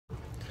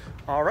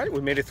All right, we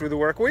made it through the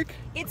work week.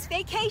 It's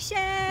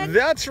vacation!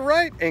 That's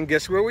right, and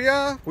guess where we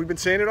are? We've been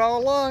saying it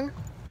all along.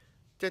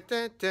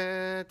 Disney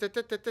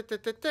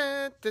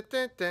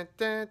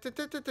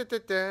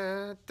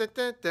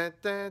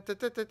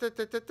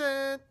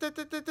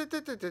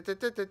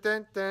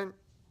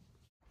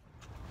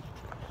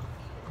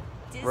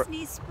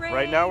Springs.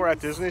 Right now we're at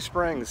Disney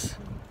Springs.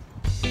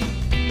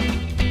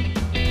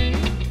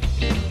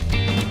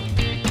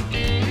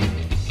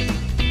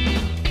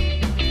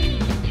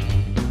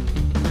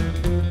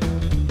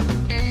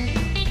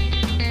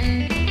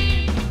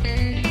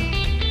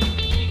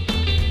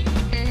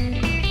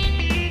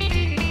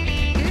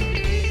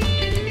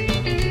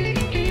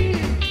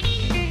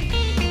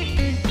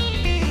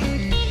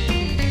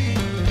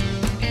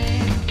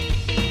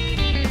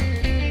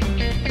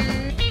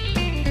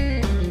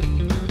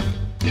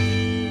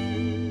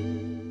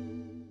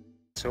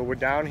 So we're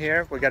down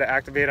here. We got to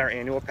activate our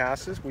annual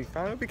passes. We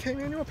finally became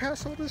annual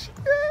pass holders.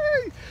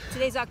 Yay!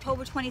 Today's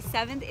October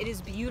 27th. It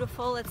is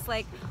beautiful. It's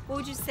like, what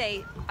would you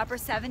say, upper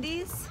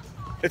 70s?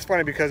 It's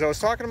funny because I was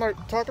talking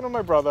to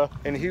my brother,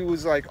 and he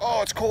was like,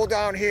 "Oh, it's cold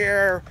down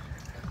here."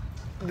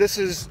 This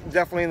is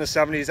definitely in the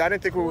 70s. I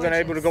didn't think we were going to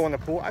be able to go in the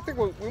pool. I think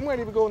we might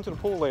even go into the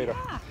pool later.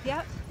 Yeah,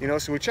 yep. You know,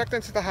 so we checked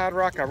into the Hard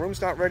Rock. Our room's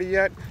not ready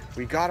yet.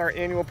 We got our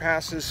annual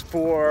passes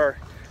for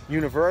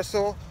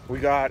Universal. We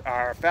got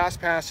our fast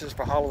passes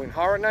for Halloween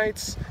Horror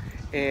Nights,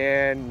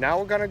 and now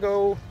we're gonna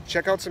go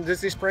check out some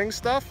Disney Springs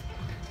stuff,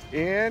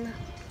 and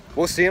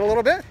we'll see you in a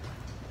little bit.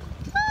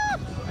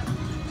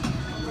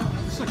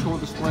 This is a cool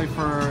display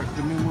for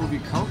the new movie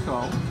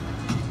Coco.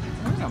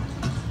 Look at them.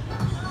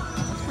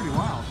 That's pretty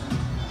wild.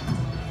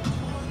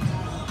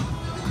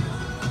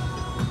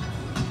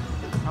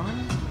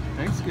 Coming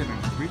Thanksgiving,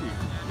 sweetie.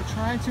 We're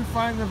trying to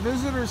find the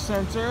visitor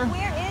center.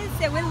 Where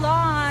is it? We're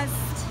lost.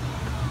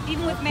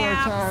 Even with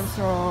maps. Time,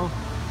 so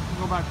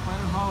we go by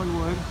Planet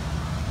Hollywood,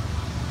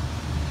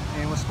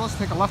 and we're supposed to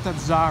take a left at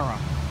Zara,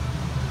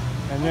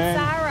 and then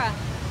Zara.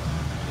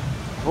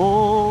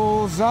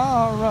 Oh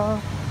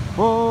Zara,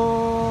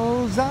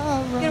 oh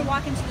Zara. We're gonna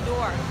walk into the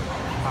door.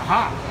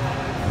 Aha!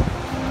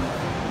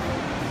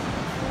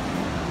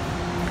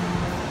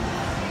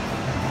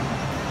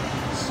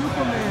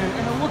 Superman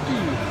and a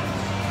Wookiee.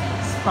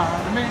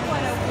 Spider-Man,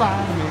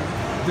 Spider-Man,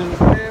 does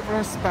whatever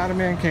a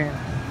Spider-Man can.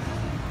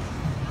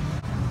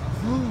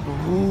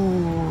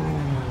 Ooh.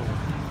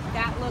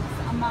 That looks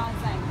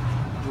amazing.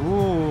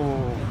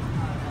 Ooh.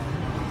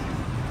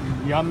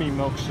 Yummy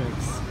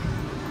milkshakes.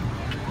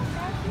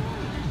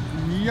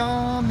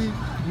 Yummy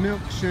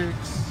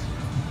milkshakes.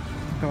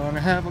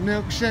 Gonna have a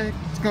milkshake.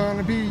 It's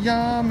gonna be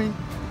yummy.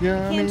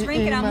 Yummy. Can't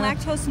drink it. I'm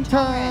lactose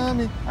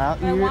intolerant. I'll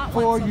But I eat it want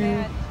for one so you.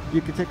 bad.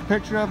 You can take a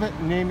picture of it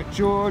and name it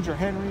George or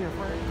Henry or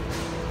Frank.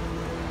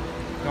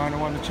 Donna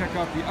wanted to check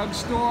out the UGG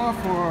store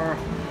for.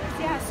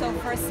 Yeah, so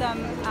for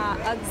some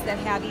Uggs that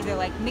have either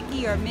like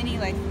Mickey or Minnie,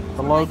 like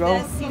The logo?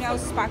 like this, you know,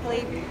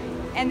 sparkly,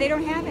 and they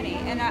don't have any.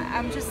 And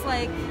I'm just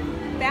like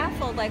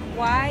baffled, like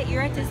why,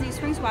 you're at Disney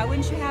Springs, why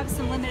wouldn't you have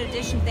some limited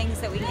edition things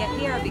that we can get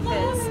here?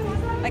 Because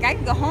like I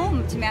could go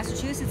home to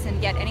Massachusetts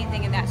and get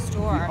anything in that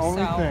store. The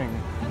only so.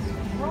 thing.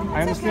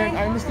 It's okay.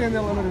 I understand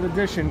they're limited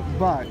edition,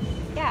 but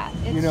Yeah,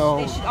 it's, you know,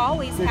 they should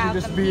always they should have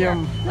just them be, here.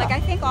 yeah. Like I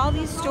think all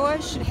these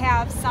stores should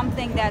have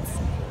something that's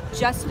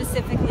just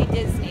specifically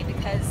Disney,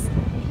 because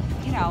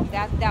you know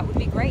that would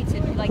be great to,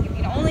 like, if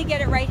you can only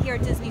get it right here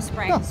at Disney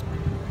Springs.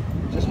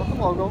 Yeah. Just with the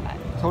logo.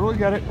 Totally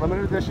get it,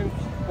 limited edition,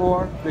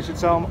 or they should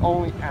sell them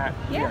only at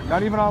here.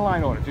 Not even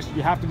online order. Just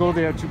you have to go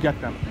there to get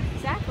them.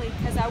 Exactly,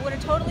 because I would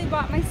have totally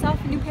bought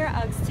myself a new pair of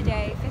Uggs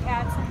today if it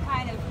had some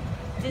kind of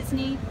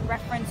Disney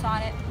reference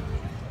on it.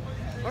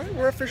 All right,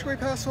 we're officially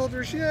pass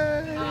holders.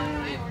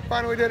 Yay!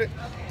 Finally did it.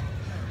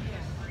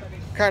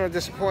 Kind of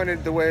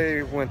disappointed the way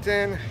it went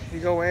in. You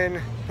go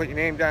in, put your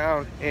name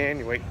down, and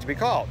you wait to be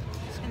called.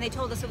 And they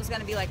told us it was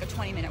going to be like a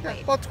 20-minute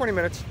wait. About 20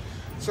 minutes.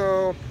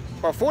 So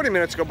about 40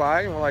 minutes go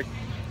by, and we're like,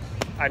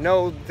 I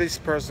know these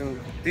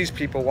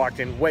people walked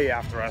in way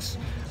after us.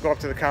 Go up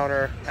to the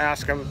counter,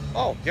 ask them,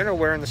 oh, you're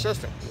nowhere in the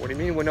system. What do you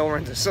mean we're nowhere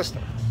in the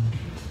system?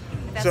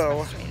 That's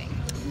so, frustrating.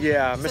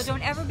 Yeah. So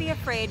don't ever be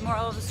afraid,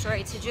 moral of the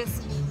story, to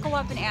just go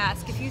up and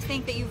ask. If you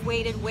think that you've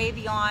waited way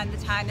beyond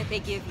the time that they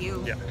give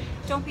you,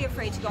 don't be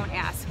afraid to go and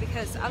ask,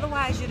 because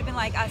otherwise you'd have been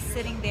like us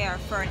sitting there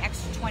for an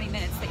extra 20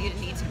 minutes that you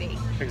didn't need to be.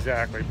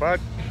 Exactly, but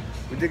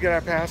we did get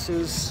our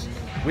passes.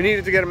 We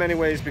needed to get them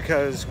anyways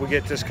because we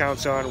get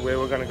discounts on where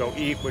we're going to go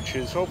eat, which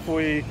is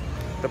hopefully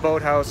the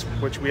Boathouse,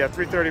 which we have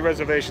 3:30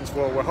 reservations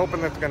for. We're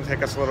hoping that's going to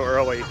take us a little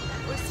early.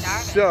 We're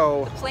starving.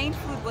 So the plain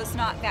food was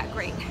not that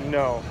great.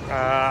 No,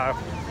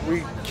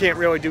 we can't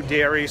really do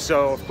dairy,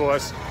 so of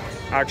course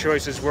our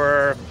choices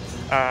were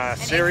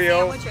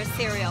cereal, egg sandwich or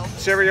cereal.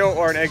 Cereal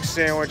or an egg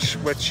sandwich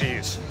with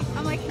cheese.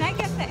 I'm like, can I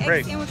get the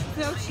egg sandwich with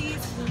no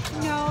cheese?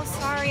 No,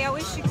 sorry, I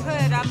wish you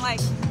could. I'm like,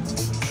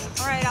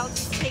 all right, I'll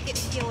just take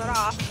it and peel it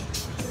off.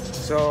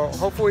 So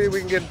hopefully we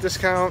can get a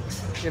discount,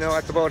 you know,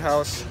 at the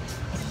Boathouse,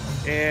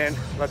 and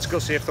let's go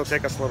see if they'll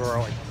take us a little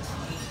early.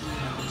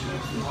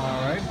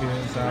 All right,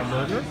 here's our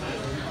burger,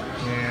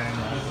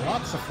 and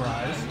lots of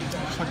fries.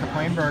 Just like a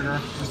plain burger,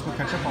 just with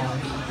ketchup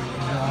only.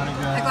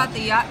 I got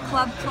the Yacht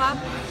Club,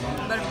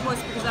 but of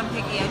course because I'm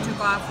picky, I took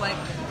off like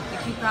the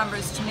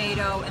cucumbers,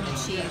 tomato, and the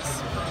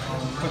cheese.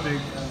 But they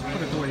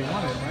put it the way you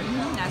want it, right?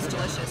 That's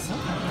delicious.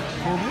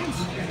 Cool beans.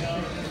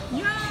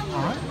 Yum!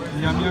 All right.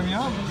 Yum, yum,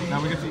 yum.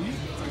 Now we get to eat.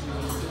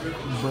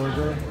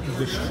 Burger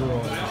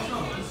destroyed.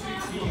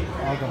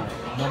 All gone.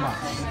 No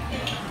mas.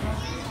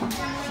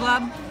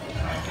 Club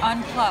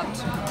unclubbed.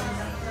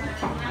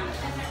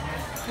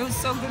 It was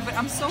so good, but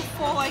I'm so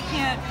full I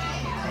can't.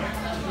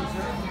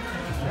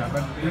 Yeah,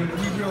 but we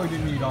really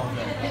didn't eat all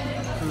day.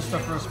 It was the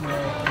first meal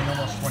in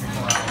almost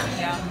 24 hours.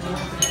 Yeah.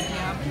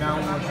 Yeah. And now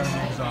we're going to be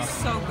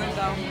exhausted. So good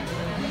though.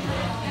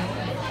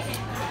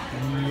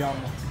 Yum.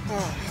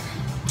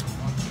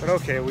 But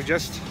okay, we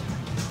just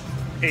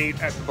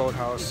ate at the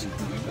Boathouse.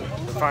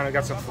 We finally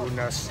got some food in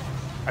us.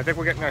 I think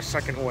we're getting our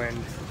second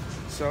wind.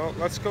 So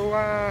let's go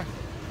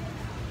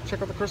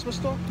check out the Christmas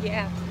store.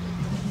 Yeah.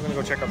 We're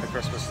gonna go check out the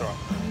Christmas store.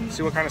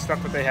 See what kind of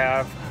stuff that they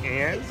have,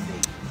 and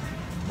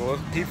we'll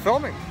keep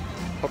filming.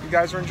 Hope you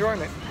guys are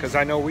enjoying it, because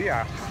I know we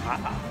are.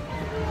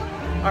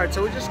 Alright,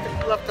 so we just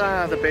left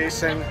the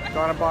basin.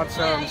 Donna bought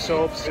some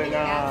soaps and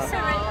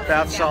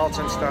bath salts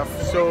and stuff.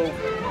 So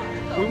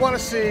we want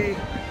to see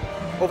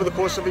over the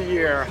course of a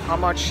year how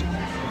much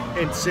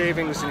in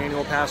savings an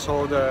annual pass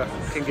holder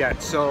can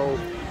get. So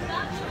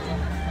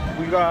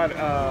we got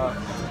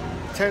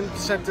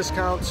 10%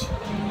 discount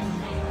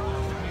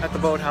at the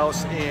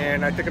Boathouse,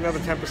 and I think another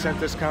 10%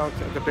 discount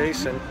at the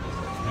basin.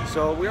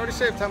 So we already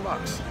saved 10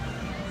 bucks.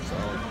 So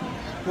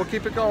we'll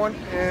keep it going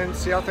and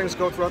see how things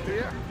go throughout the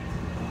year.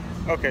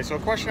 Okay, so a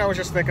question I was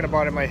just thinking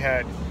about in my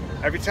head.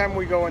 Every time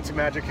we go into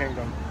Magic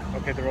Kingdom,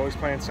 okay, they're always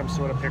playing some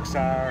sort of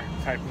Pixar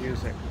type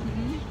music.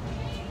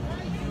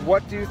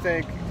 What do you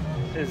think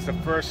is the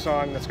first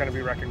song that's going to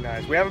be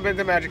recognized? We haven't been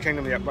to Magic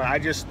Kingdom yet, but I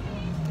just...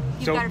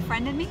 You've got a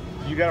friend in me?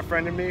 You got a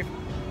friend in me?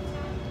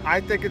 I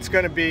think it's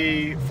going to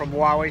be from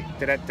WALL-E.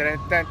 I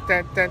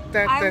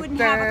wouldn't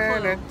have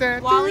a clue.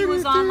 WALL-E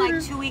was on like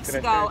 2 weeks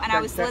ago, and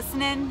I was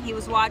listening. He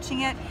was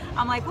watching it.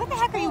 I'm like, what the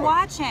heck are you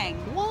watching?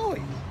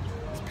 WALL-E.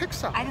 It's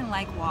Pixar. I didn't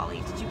like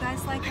WALL-E. Did you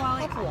guys like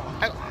WALL-E?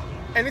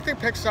 Anything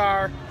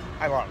Pixar,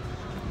 I love.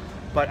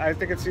 But I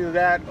think it's either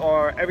that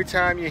or every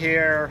time you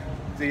hear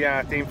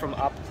the theme from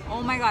Up.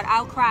 Oh my God,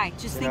 I'll cry.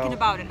 Just thinking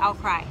about it, I'll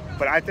cry.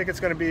 But I think it's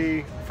going to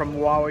be from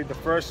WALL-E, the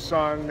first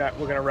song that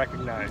we're going to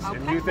recognize. Okay,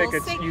 and you think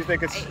we'll it's see. you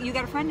think it's You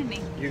got a friend in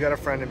me. You got a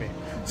friend in me.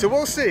 So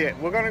we'll see it.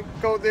 We're going to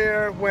go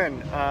there when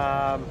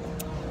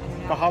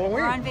the Halloween.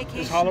 We're on vacation.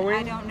 Is Halloween?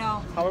 I don't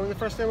know. Halloween the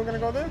first day we're going to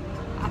go there?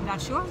 I'm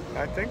not sure.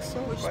 I think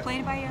so. We're just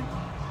playing it by ear.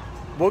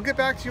 We'll get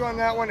back to you on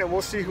that one, and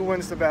we'll see who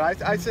wins the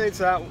bet. I say it's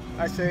that.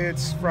 I say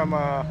it's from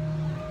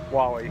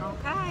WALL-E.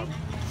 Okay.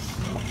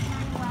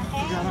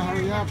 You gotta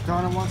hurry up.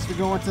 Donna wants to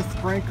go into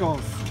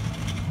Sprinkles.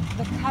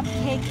 The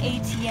cupcake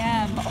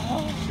ATM.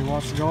 Oh. She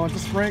wants to go into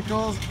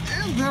Sprinkles,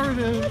 and there it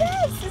is. It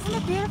is. Isn't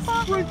it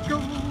beautiful?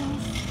 Sprinkles.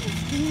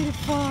 It's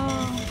beautiful.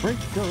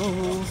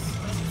 Sprinkles.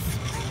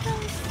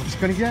 What's she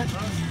gonna get?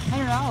 I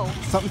don't know.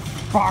 Something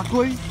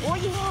sparkly? Oh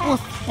yeah. Oh,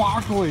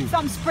 sparkly.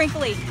 Something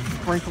sprinkly.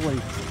 Sprinkly.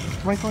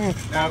 Sprinkly and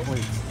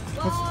sparkly.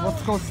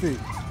 Let's go see.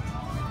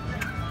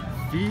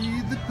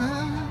 Feed the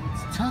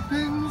birds,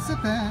 tuppence a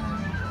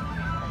bag.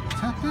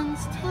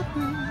 Tuppence,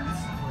 tuppence,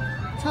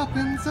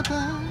 tuppence a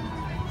bag.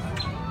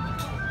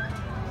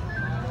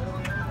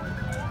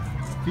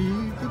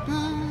 Feed the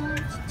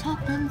birds,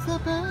 tuppence a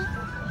bag.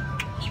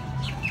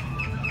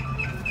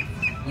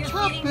 You're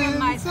feeding them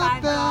my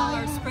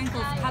 $5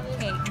 sprinkles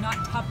cupcake, not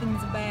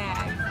tuppence a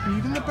bag.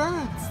 Feeding the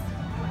birds.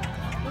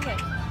 Look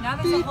at it. Now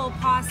there's a whole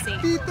posse.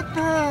 Feed the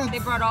birds. They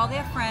brought all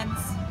their friends.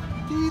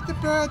 Feed the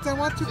birds. I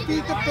want to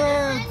feed the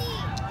birds.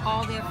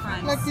 All their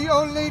friends. Like the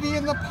old lady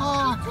in the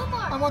park.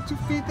 I want to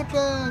feed the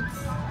birds.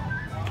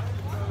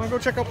 Want to go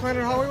check out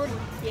Planet Hollywood?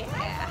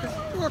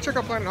 Yeah. We'll go check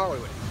out Planet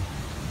Hollywood.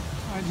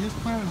 All right, here's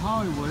Planet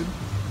Hollywood.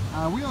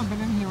 We haven't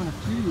been in here in a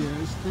few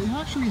years. They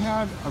actually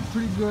had a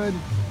pretty good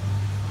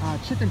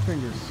chicken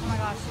fingers. Oh my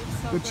gosh, it's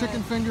so The good.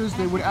 chicken fingers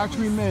they would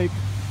actually make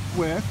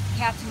with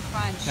Captain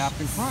Crunch.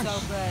 Captain Crunch. So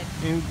good.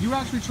 And you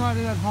actually tried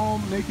it at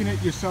home, making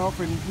it yourself,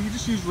 and we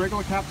just used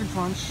regular Captain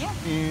Crunch. Yeah.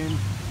 And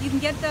You can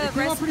get the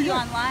came out pretty recipe good.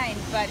 online,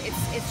 but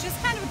it's just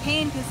kind of a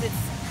pain because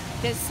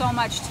there's so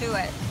much to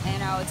it. You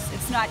know,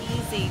 it's not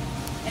easy.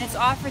 And it's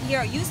offered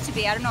here. It used to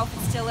be. I don't know if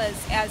it still is,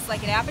 as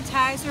like an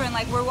appetizer, and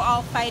like we're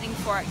all fighting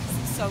for it because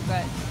it's so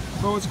good.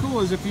 but what's cool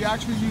is if you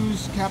actually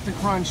use Captain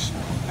Crunch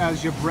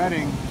as your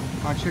breading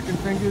on chicken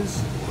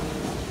fingers,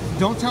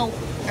 don't tell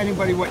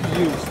anybody what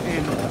you use,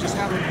 and just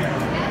have it.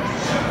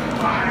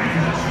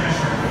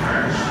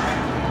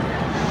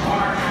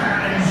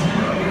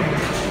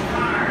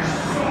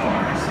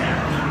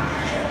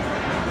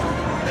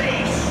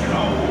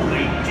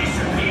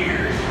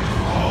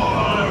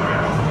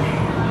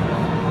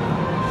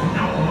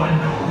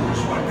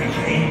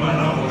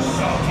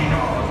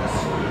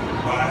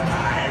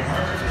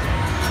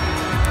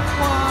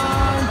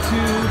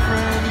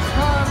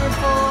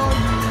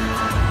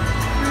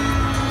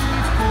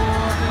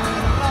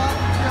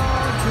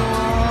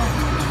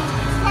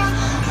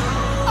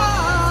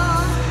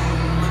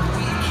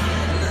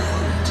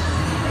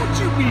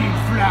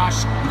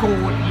 Josh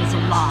Gordon is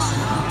alive.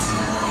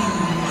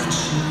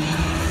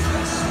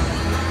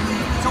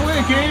 It's only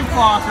a game,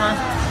 Parker.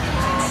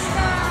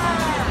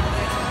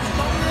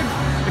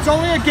 It's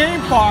only a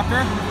game,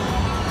 Parker.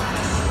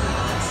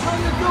 How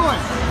you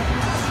doing?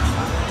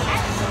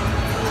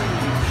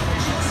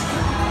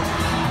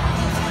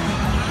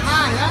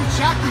 Hi, I'm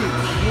Chucky.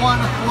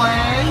 Wanna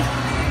play?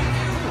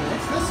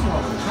 What's this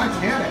one?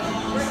 Titanic.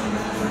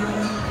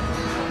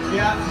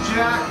 Yeah,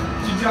 Jack,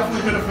 you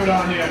definitely could have fit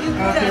on here. I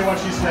don't care what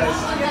she says.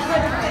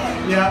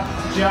 Yeah,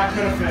 Jack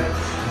could have fit.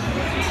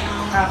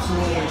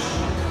 Absolutely.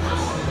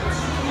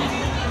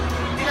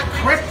 The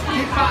Crypt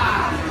Keeper.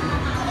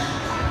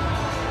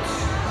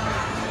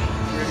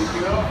 Ready to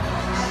go?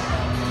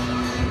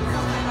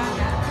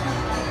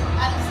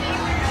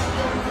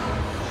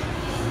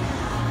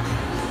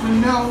 From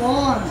now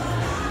on,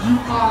 you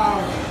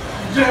are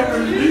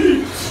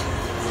derelict.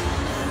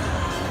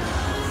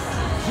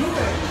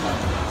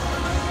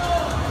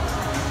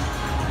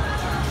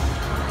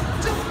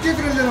 Just give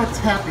it a little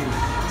tapping.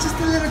 Just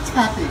a little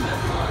tapping.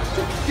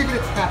 Just give it a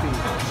tapping.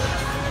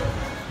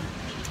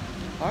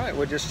 All right,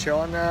 we're just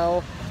chilling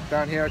now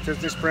down here at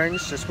Disney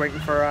Springs, just waiting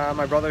for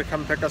my brother to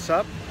come pick us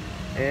up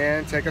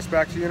and take us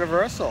back to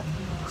Universal.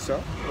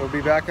 So we'll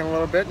be back in a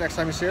little bit. Next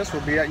time you see us,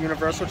 we'll be at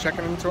Universal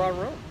checking into our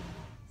room.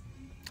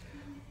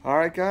 All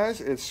right, guys,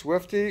 it's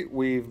Swifty.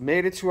 We've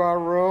made it to our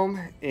room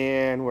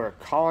and we're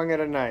calling it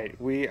a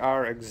night. We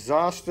are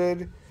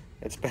exhausted.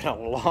 It's been a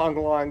long,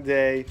 long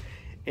day,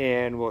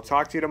 and we'll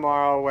talk to you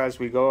tomorrow as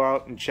we go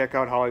out and check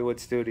out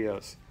Hollywood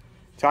Studios.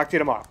 Talk to you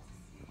tomorrow.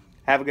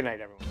 Have a good night,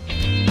 everyone.